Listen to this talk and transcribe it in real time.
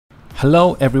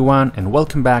Hello everyone and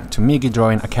welcome back to Migi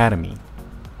Drawing Academy.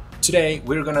 Today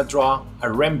we're gonna draw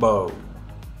a rainbow.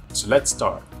 So let's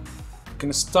start. We're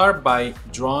gonna start by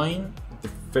drawing the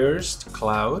first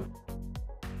cloud.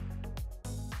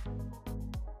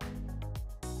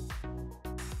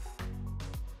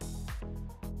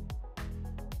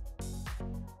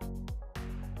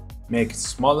 Make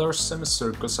smaller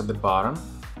semicircles at the bottom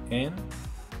and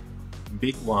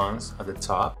big ones at the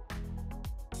top.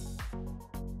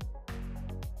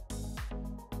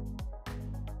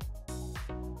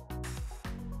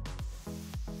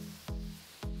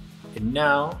 And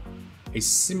now a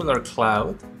similar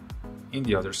cloud in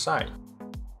the other side.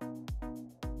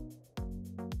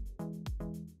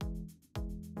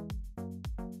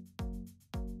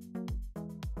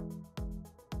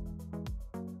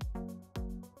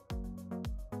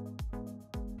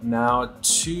 Now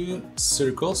two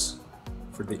circles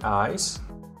for the eyes.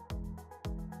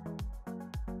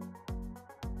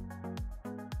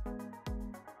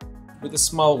 With the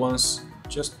small ones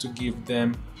just to give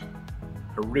them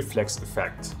a reflex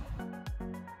effect.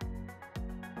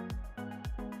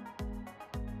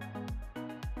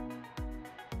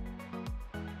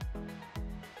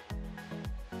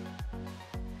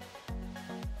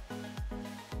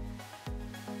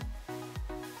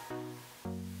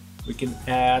 We can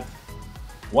add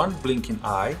one blinking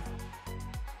eye.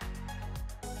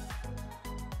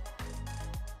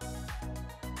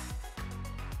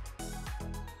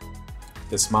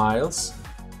 The smiles.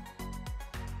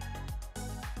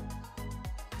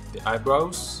 The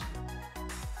eyebrows.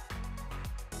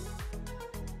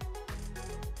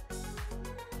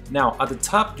 Now at the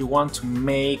top you want to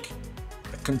make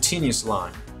a continuous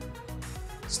line.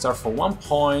 Start from one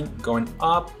point, going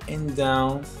up and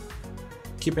down,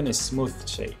 keeping a smooth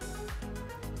shape.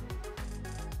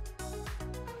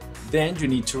 Then you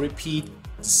need to repeat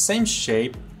the same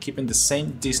shape, keeping the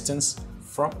same distance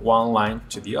from one line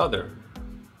to the other.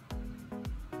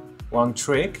 One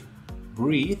trick,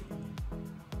 breathe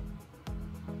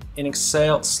and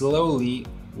exhale slowly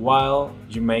while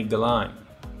you make the line.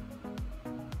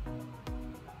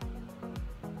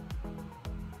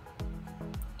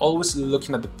 Always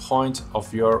looking at the point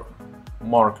of your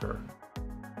marker.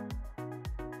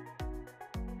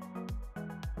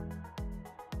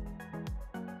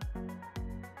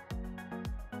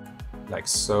 Like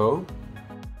so.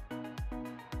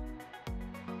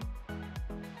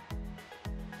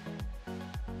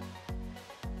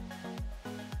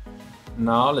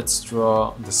 Now let's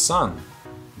draw the sun.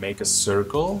 Make a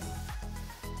circle.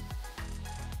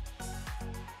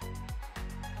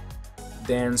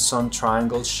 Then some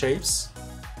triangle shapes.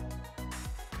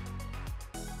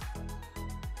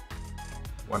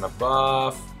 One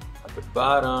above, at the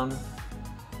bottom,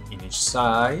 in each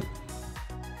side.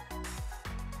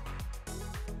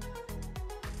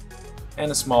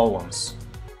 And small ones.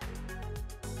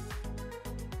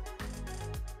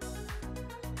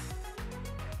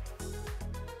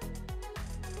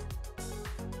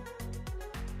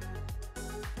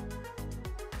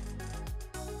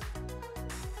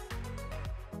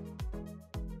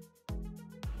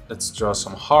 Let's draw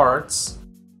some hearts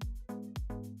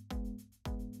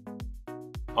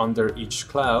under each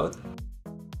cloud.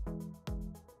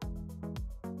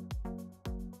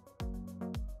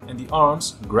 And the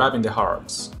arms grabbing the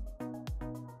hearts.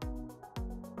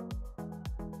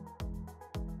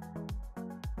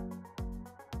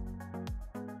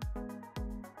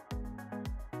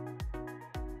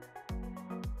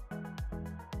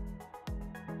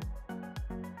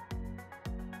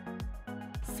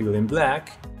 Fill in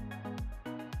black.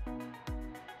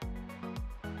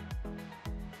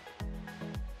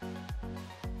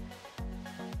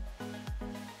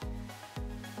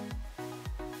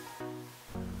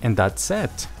 And that's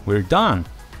it, we're done!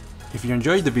 If you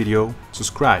enjoyed the video,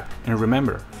 subscribe and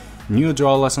remember, new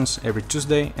draw lessons every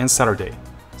Tuesday and Saturday.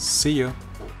 See you!